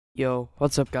Yo,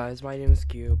 what's up guys? My name is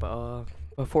Cube.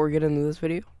 Before we get into this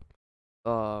video,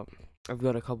 I've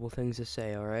got a couple things to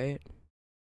say, alright?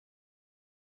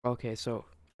 Okay, so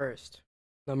first,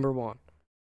 number one,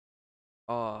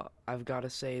 I've gotta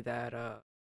say that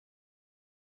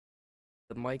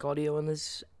the mic audio in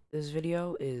this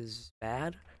video is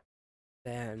bad.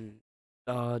 And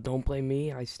don't blame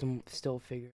me. I still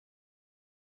figure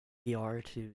VR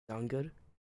to sound good.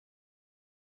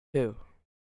 Two,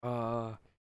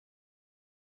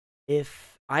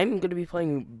 if I'm gonna be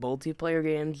playing multiplayer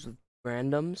games with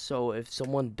random, so if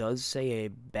someone does say a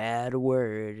bad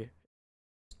word,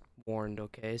 warned,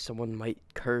 okay? Someone might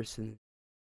curse and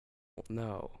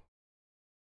no.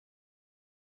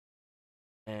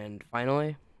 And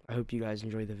finally, I hope you guys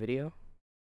enjoy the video,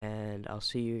 and I'll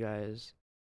see you guys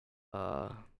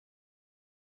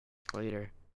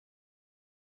later.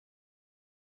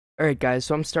 Alright guys,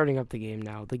 so I'm starting up the game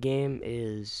now. The game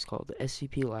is called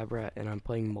Scp Labrat, and I'm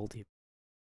playing multiplayer.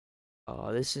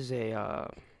 This is a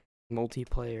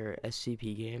multiplayer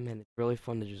SCP game, and it's really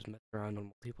fun to just mess around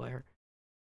on multiplayer.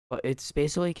 But it's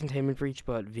basically Containment Breach,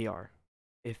 but VR.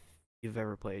 If you've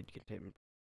ever played Containment Breach.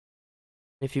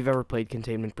 If you've ever played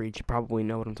Containment Breach, you probably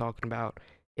know what I'm talking about.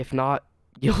 If not,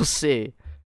 you'll see.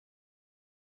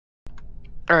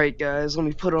 Alright guys, let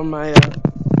me put on my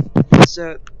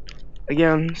headset.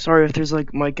 Again, sorry if there's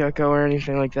like mic echo or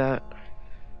anything like that.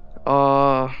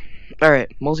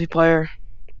 Alright, multiplayer.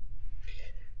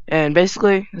 And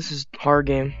basically, this is a horror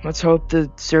game. Let's hope the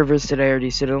servers today are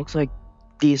decent. It looks like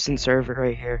decent server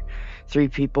right here. 3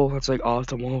 people, that's like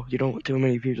optimal. You don't want too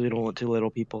many people, you don't want too little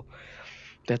people.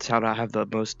 That's how to have the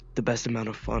best amount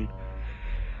of fun.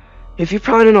 If you're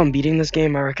planning on beating this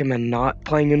game, I recommend not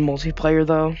playing in multiplayer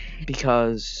though,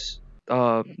 because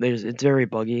it's very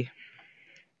buggy.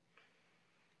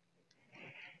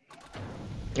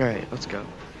 Alright, let's go.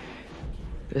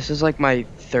 This is like my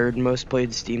 3rd most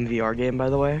played Steam VR game, by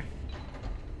the way.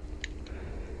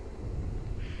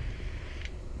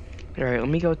 Alright, let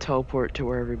me go teleport to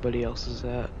where everybody else is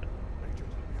at.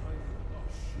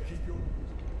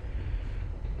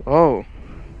 Oh.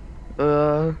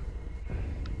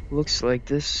 Looks like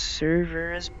this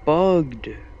server is bugged.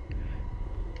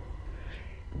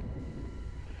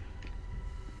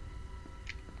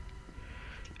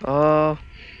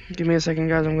 Give me a second,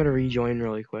 guys. I'm gonna rejoin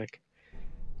really quick.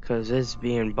 Because it's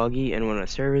being buggy, and when a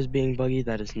server is being buggy,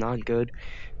 that is not good.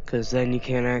 Because then you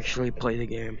can't actually play the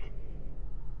game.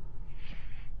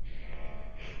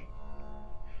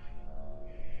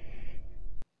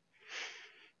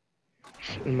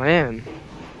 Man.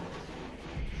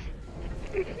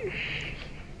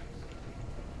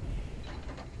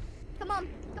 Come on.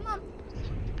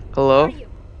 Hello? Who are you?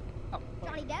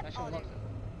 Johnny Depp? Oh, there.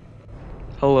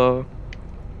 Hello.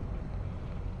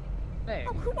 Hey.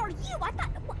 Oh, who are you?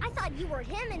 I thought you were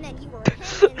him, and then you were him,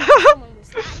 and then someone was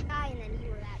that guy, and then you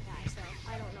were that guy. So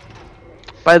I don't know.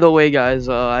 By the way, guys,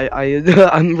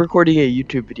 I'm recording a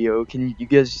YouTube video. Can you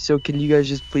guys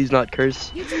just please not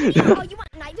curse? YouTube video? Oh, you want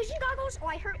night vision goggles? Oh,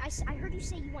 I heard you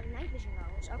say you want night vision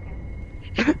goggles. Okay.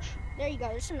 There you go.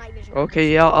 There's some night vision.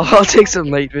 Okay, yeah, I'll take some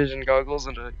night vision goggles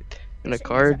and a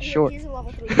card. Sure. Here's a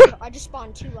level 3. I just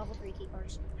spawned 2 level 3 key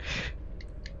cards.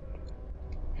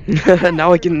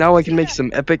 now I can make some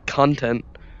epic content,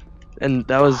 and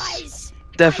that was Guys,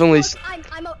 definitely. Guys,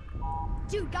 look,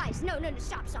 dude, guys, no,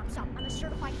 stop. I'm a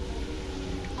certified.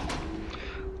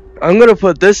 I'm gonna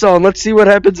put this on. Let's see what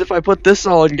happens if I put this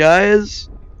on, guys.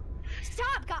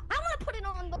 Stop, guys. I want to put it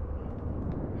on.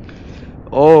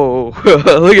 Oh,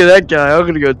 look at that guy. I'm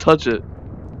gonna go touch it.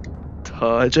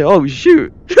 Touch it. Oh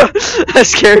shoot! That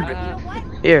scared me. You know what?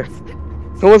 Here,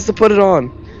 who wants to put it on?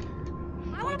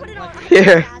 I want to put it on.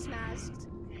 Here.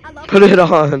 I love Put it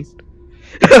on.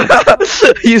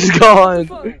 He's gone.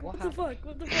 What the fuck?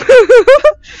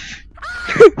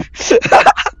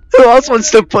 Who else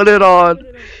wants to put it on?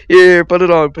 Here, put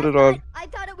it on. I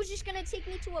thought it was just gonna take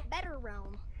me to a better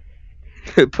realm.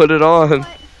 Put it on. What?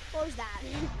 What was that?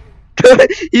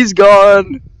 He's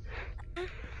gone.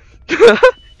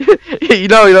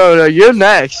 No. You're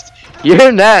next.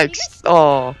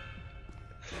 Oh.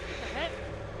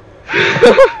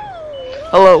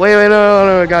 Hello. Wait.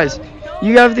 No, guys.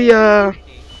 You have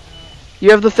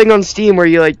the thing on Steam where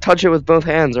you like touch it with both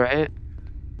hands, right?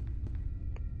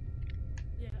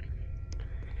 Yeah.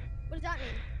 What does that mean?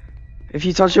 If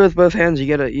you touch it with both hands, you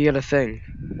get a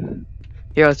thing.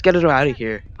 Here, let's get it out of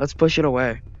here. Let's push it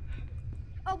away.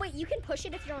 Oh wait, you can push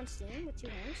it if you're on Steam with 2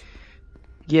 hands.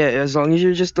 Yeah, as long as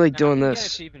you're just like doing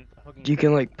this, you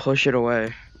can like push it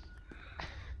away.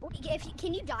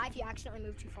 Can you die if you accidentally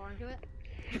move too far into it?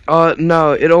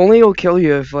 No, it only will kill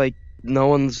you if like no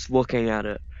one's looking at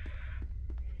it.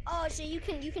 Oh, so you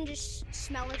can just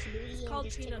smell its booty and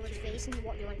just tickle its face and you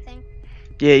won't do anything?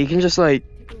 Yeah, you can just like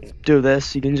do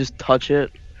this. You can just touch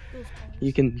it.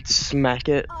 You can smack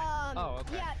it. Oh,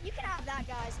 okay. Yeah, you can have that,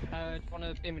 guys. Do you want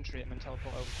to inventory it and then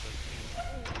teleport over to it?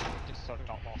 Just so it's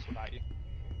not lost without you.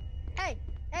 Hey,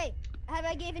 have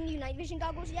I given you night vision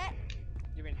goggles yet?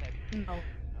 You're in head. No.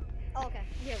 Oh, okay.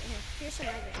 Here's some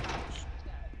night vision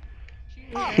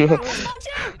goggles.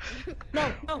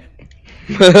 No.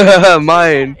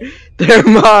 Mine. They're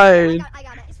mine. I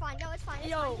got it. It's fine. No, it's fine.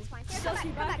 Yo, It's fine. Here,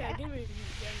 come back. give me.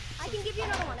 I can give you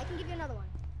another one.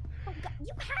 Oh, God,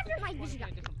 you have your night vision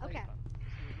goggles. Okay.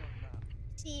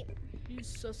 See. You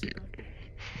sussy.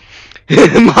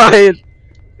 Mine.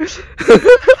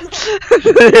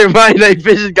 They're my night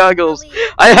vision goggles.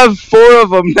 I have 4 of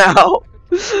them now.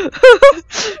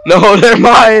 No, they're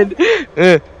mine.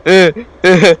 You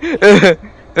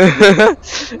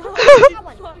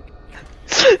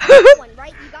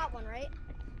got one, right?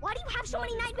 Why do you have so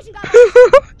many night vision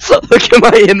goggles? Look at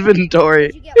my inventory.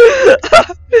 Did you get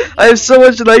one? I have so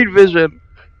much night vision.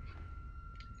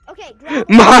 Okay, grab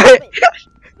My.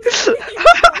 Dude,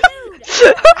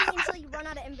 until you run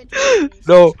out of inventory.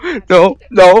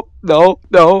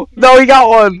 No, he got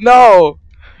one. No.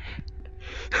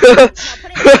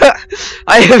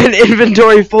 I have an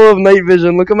inventory full of night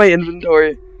vision. Look at my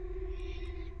inventory.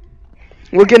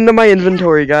 Look into my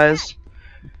inventory, guys.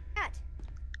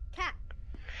 Cat.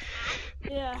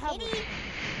 Yeah, have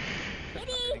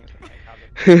Kitty.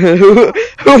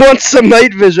 Who wants some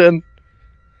night vision?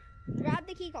 Grab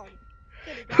the key card.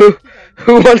 Kitty, grab the key card.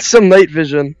 Who wants some night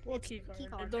vision? What key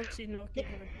card? I don't see no The key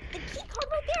card. key card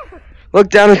right there. Look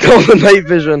down at all the night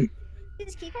vision.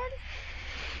 This key card?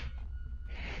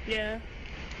 Yeah.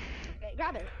 Okay,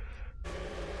 grab it.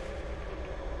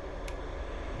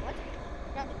 What?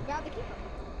 Grab the key card.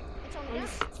 It's on the I'm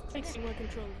desk. just fixing my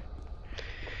controller.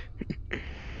 Key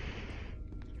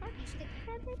card? You stick key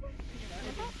card right there?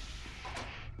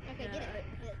 Okay, get it.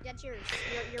 That's yours.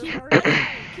 You're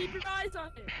Keep your eyes on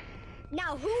it.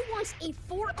 Now, who wants a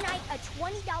Fortnite, a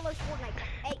 $20 Fortnite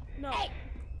card? Hey, No. hey!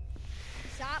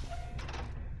 Stop.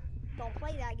 Don't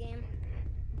play that game.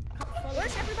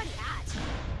 Where's everybody at?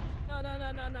 No.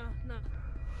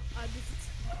 This is...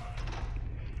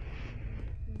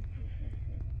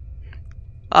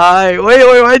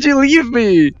 Wait, why'd you leave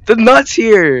me? The nut's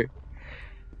here.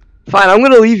 Fine, I'm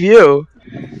gonna leave you.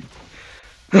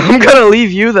 I'm gonna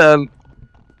leave you then.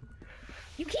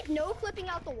 You keep no-clipping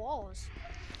out the walls.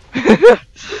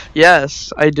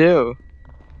 Yes, I do.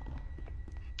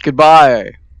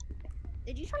 Goodbye.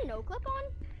 Did you try no-clip on?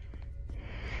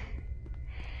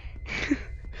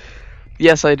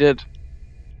 Yes, I did.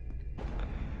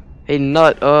 Hey,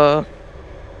 nut,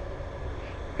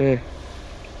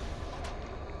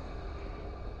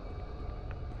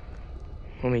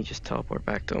 Let me just teleport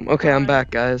back to him. Okay, I'm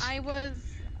back, guys. I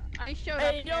showed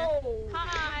Hey, up. yo!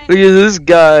 Hi. Look at this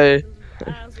guy.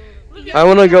 Asshole. I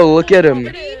wanna go look at him.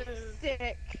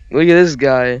 Sick. Look at this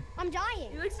guy. I'm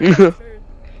dying. He looks like a turd.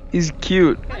 He's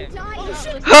cute. I'm dying. Oh,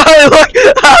 shit.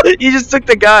 Look! He just took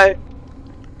the guy.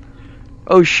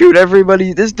 Oh shoot,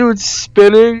 everybody. This dude's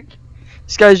spinning.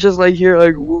 This guy's just like here,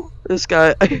 like, woo. This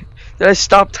guy. Did I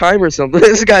stop time or something?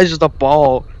 This guy's just a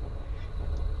ball.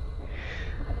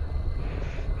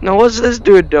 Now, what's this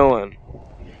dude doing?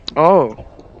 Oh.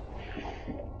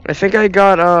 I think I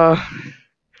got,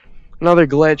 another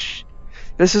glitch.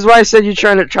 This is why I said you're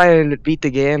trying to beat the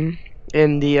game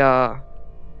in the,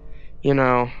 you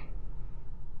know,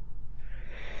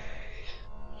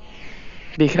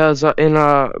 because in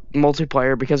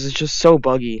multiplayer, because it's just so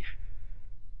buggy.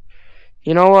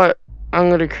 You know what?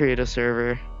 I'm gonna create a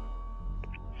server.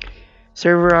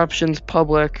 Server options,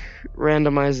 public,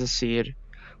 randomize the seed.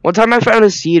 One time I found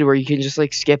a seed where you can just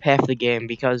like skip half the game,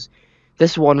 because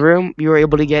this one room you were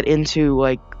able to get into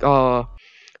like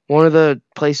one of the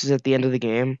places at the end of the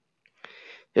game.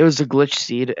 It was a glitch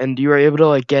seed, and you were able to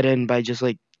like get in by just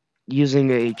like using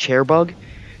a chair bug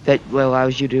that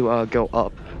allows you to go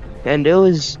up. And it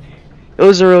was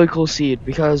a really cool seed,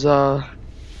 because you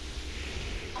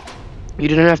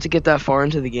didn't have to get that far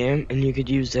into the game, and you could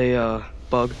use a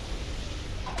bug.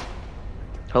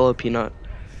 Hello, Peanut.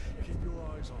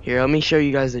 Here, let me show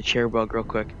you guys the chair bug real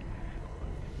quick.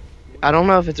 I don't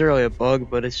know if it's really a bug,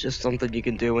 but it's just something you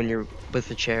can do when you're with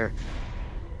the chair.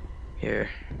 Here.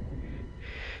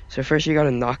 So first you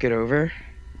gotta knock it over.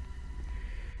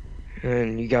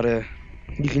 And you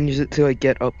can use it to like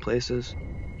get up places.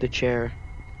 The chair.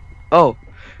 Oh!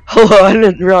 Hello, I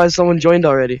didn't realize someone joined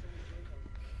already.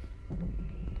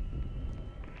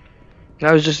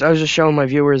 I was just showing my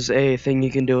viewers a thing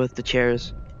you can do with the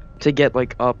chairs to get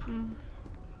like up.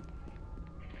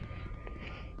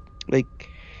 Like,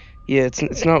 yeah,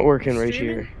 it's not working right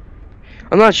Streaming? here.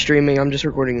 I'm not streaming. I'm just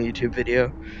recording a YouTube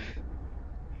video.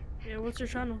 Yeah, what's your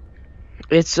channel?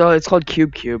 It's called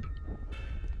CubeCube.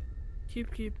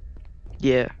 CubeCube.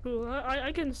 Yeah. Cool.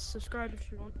 I can subscribe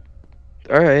if you want.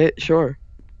 All right. Sure.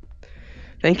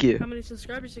 Thank you. How many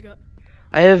subscribers you got?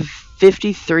 I have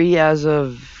 53 as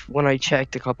of when I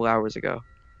checked a couple hours ago.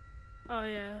 Oh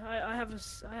yeah, I have a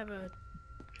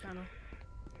channel.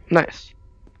 Nice.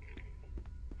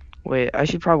 Wait, I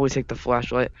should probably take the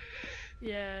flashlight.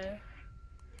 Yeah.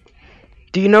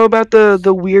 Do you know about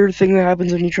the weird thing that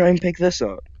happens when you try and pick this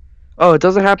up? Oh, it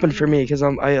doesn't happen for me because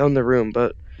I own the room.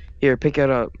 But here, pick it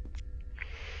up.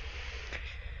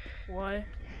 Why?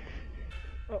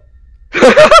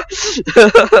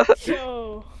 It's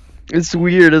Yo.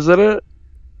 weird, isn't it?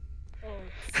 Oh.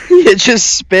 It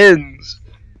just spins.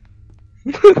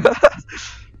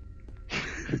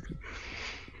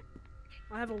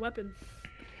 I have a weapon.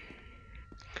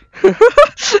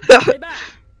 Stay back.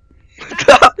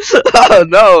 Oh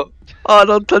no! Oh,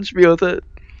 don't touch me with it.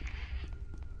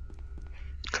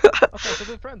 Okay, so we've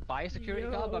been threatened by a security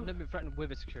guard, but I've never been threatened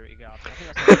with a security guard. I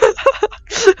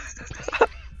think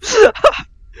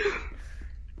that's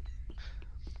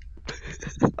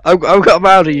I'm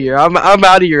out of here. I'm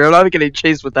out of here. I'm not getting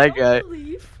chased with that guy. Don't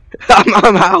leave.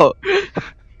 I'm out.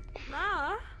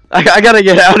 Nah. I gotta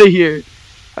get out of here.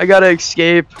 I gotta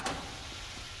escape.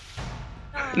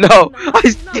 No,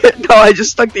 I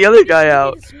just stuck the other guy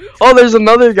out. Oh, there's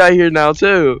another guy here now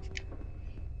too.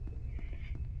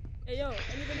 Hey yo,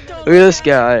 anybody Look at this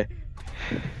guy.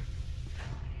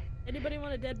 Anybody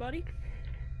want a dead body?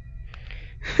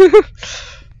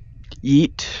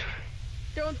 Yeet.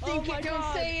 Don't Oh think my it, don't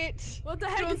God. say it. What the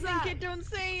heck Don't is think that? it, don't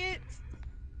say it.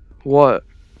 What?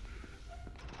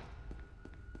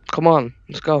 Come on,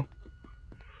 let's go.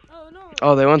 Oh no.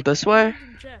 Oh, they went this way?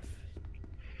 Jeff.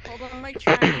 Hold on, my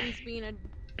tracking's being a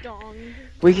dong.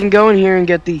 We can go in here and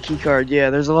get the key card. Yeah,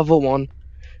 there's a level 1.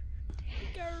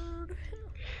 Guard.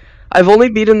 I've only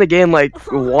beaten the game like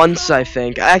once, I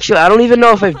think. Actually, I don't even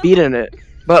know if I've beaten it,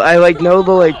 but I like know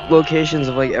the like locations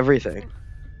of like everything.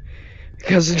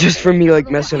 Because it's just for me like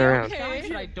messing around.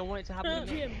 Okay. I don't want it to happen.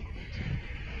 Jim.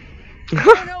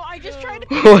 Oh no, I just tried to.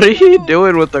 What are you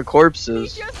doing with the He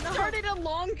corpses? just started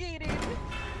elongating.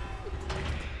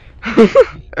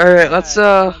 Alright, let's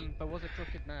But was a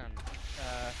crooked man.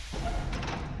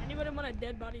 Anybody want a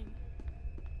dead body?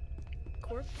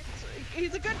 Corpse?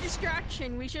 He's a good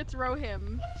distraction. We should throw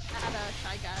him at a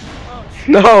shy guy. Oh.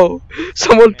 No!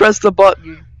 Someone press the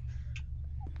button.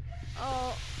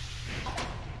 Oh,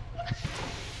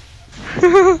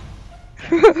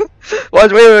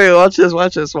 wait,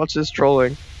 watch this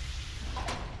trolling.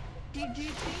 do you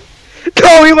think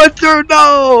No, he went through,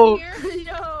 no! here?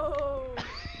 Yo.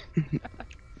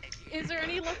 Is there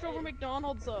any leftover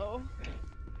McDonald's though?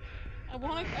 I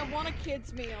want a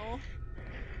kid's meal.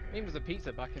 Maybe there's a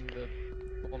pizza back in the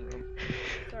one room.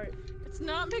 Sorry. It's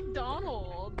not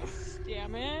McDonald's.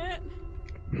 Damn it.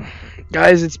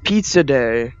 Guys, it's pizza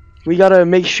day. We gotta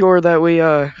make sure that we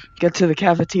get to the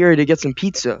cafeteria to get some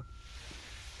pizza.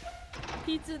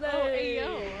 Pizza day. Oh, hey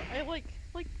yo, I like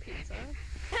pizza.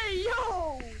 Hey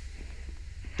yo.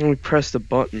 And we press the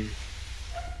button.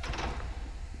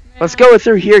 Let's go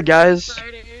through here, guys.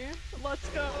 Friday. Let's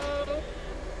go.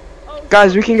 Oh,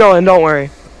 Guys, we can go in, don't worry.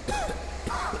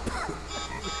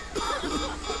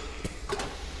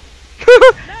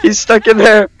 He's stuck in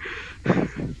there.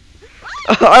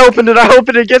 I opened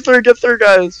it, Get through,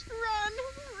 guys.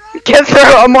 Run. Get through,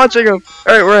 I'm watching him.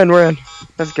 Alright, we're in.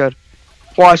 That's good.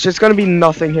 Watch, there's gonna be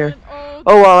nothing here.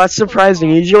 Oh wow, that's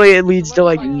surprising. Usually it leads to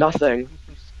like nothing.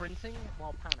 From sprinting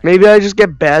while panicking. Maybe I just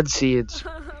get bad seeds. Oh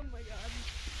my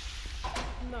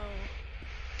god.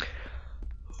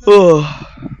 No. Ugh.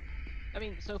 I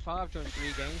mean, so far I've joined 3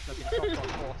 games and I've been stopped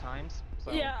like 4 times.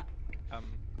 So, Yeah. um,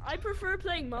 I prefer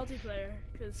playing multiplayer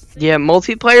because Yeah,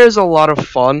 multiplayer is a lot of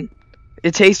fun.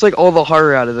 It takes like all the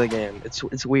horror out of the game.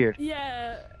 It's weird.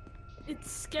 Yeah, it's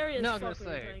scary as No, I was fuck gonna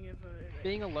when you're say, playing it. But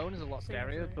being alone is a lot Same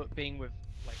scarier, thing. but being with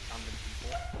like random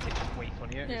people, it's just way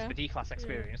funnier. Yeah. It's the D-class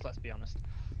experience, let's be honest.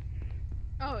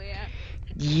 Oh yeah.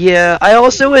 Yeah, I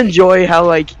also enjoy how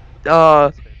like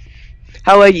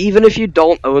even if you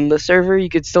don't own the server, you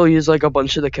could still use like a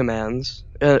bunch of the commands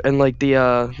and like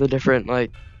the different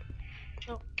like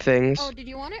Oh. things. Oh, did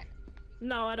you want it?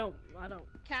 no, I don't.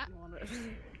 Cat? Want it.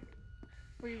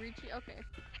 Were you reaching?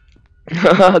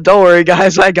 Okay. Don't worry,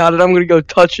 guys. I got it. I'm gonna go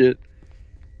touch it.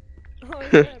 Oh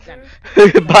yeah,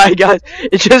 bro. Bye, guys.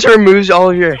 It just removes all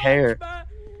of your Don't touch, hair. bro.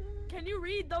 Can you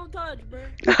read? Don't touch, bro.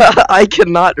 I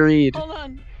cannot read. Hold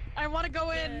on. I want to go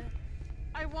in. Yeah.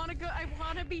 I want wanna go. I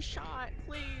wanna be shot,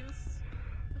 please.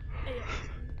 Hey,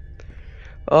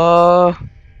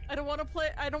 I don't wanna play.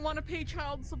 I don't wanna pay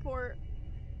child support.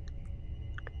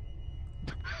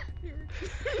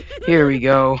 Here we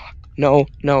go. No,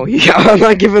 no, yeah, I'm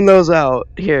not giving those out.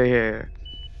 Here.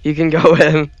 You can go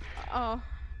in. Oh.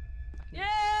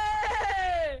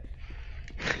 yay!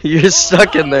 You're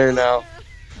stuck in there now.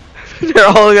 They're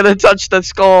all gonna touch the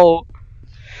skull.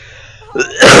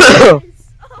 Oh,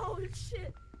 nice. Oh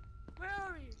shit! Where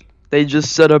are we? They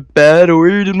just said a bad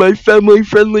word in my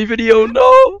family-friendly video.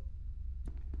 No!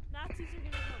 Nazis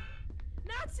are gonna come.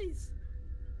 Nazis!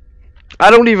 I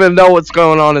don't even know what's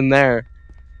going on in there.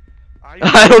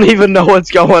 I don't even know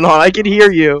what's going on. I can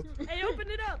hear you. Hey, open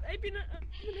it up! Open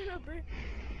it up, bro.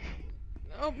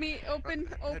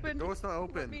 Open. The door's not Let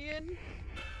open. me in.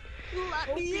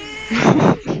 Let me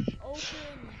in. Open.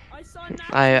 I saw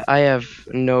Nazis. I have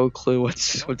no clue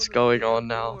what's going on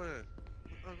now.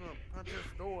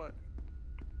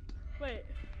 Wait.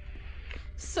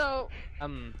 So,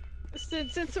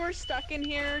 since we're stuck in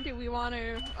here, do we want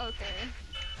to? Okay.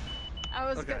 I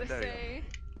was Okay, gonna there you go. say.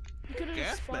 You could have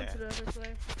Gas spawned to the mask. other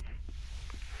side.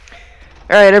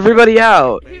 Alright, everybody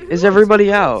out. Who Is wants- everybody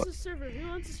who out? wants the server? Who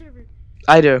wants the server?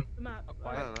 I do. The map.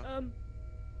 I don't know.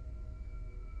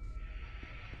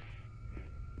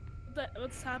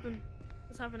 What's happened?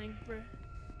 What's happening, bro?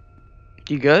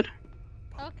 You good?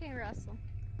 Okay, Russell.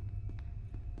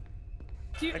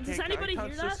 Does anybody hear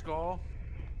The that? skull?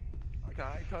 Can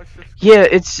I touch the skull? Yeah,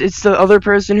 it's the other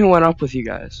person who went up with you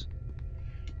guys.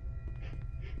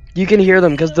 You can hear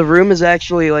them because the room is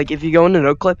actually like if you go into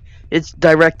no clip, it's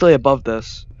directly above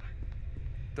this.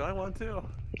 Do I want to?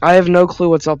 I have no clue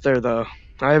what's up there though.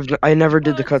 I never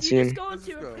did the You just cutscene. go Let's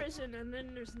into a go. prison and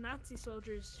then there's Nazi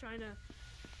soldiers trying to,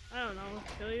 I don't know,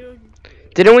 kill you.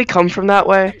 Didn't we come from that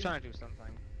way? I'm trying to do something.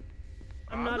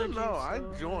 I'm I not a don't Jew, know. I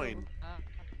so- joined.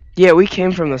 Yeah, we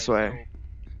came from this way.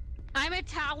 I'm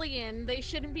Italian. They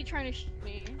shouldn't be trying to shoot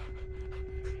me.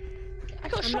 I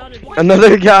got I'm shot not a twice.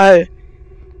 Another guy.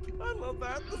 I love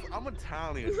that. I'm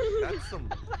Italian. That's some.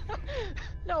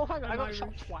 No, hang on, I got I'm shot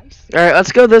Irish. twice. Alright,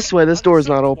 let's go this way. This I door's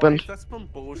got not shot open. twice. That's some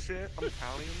bullshit. I'm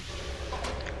Italian.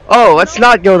 Oh, let's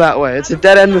not go that way. It's a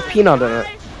dead end with peanut in it.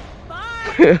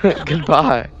 Bye!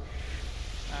 Goodbye.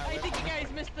 I think you guys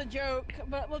missed the joke,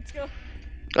 but let's go.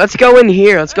 Let's go in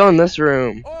here. Let's go in this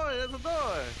room. Oh, there's a door.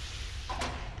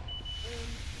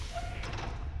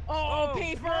 Oh,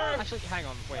 paper. Actually, hang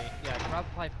on, wait. Yeah, grab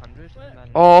 500 and then.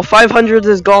 Oh, 500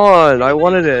 is gone. I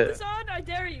wanted Put it. this on? I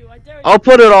dare you. I dare you. I'll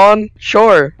put it on.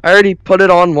 Sure. I already put it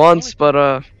on once, but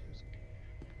Okay.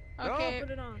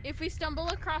 Put it on. If we stumble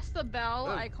across the bell,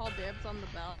 Oh. I call dibs on the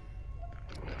bell.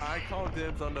 I call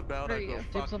dibs on the bell. Where That are go you?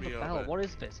 fuck Dibs on the me bell. over. What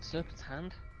is this? Serpent's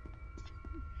hand?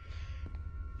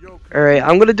 Yo, alright,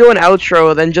 I'm gonna do an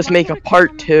outro, then just make a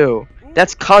part 2.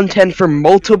 That's content for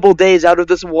multiple days out of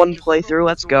this one playthrough.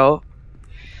 Let's go.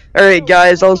 Alright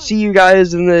guys, I'll see you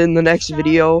guys in the next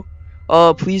video.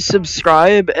 Please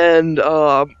subscribe, and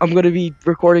I'm gonna be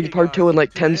recording part 2 in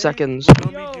like 10 seconds.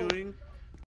 We're gonna be doing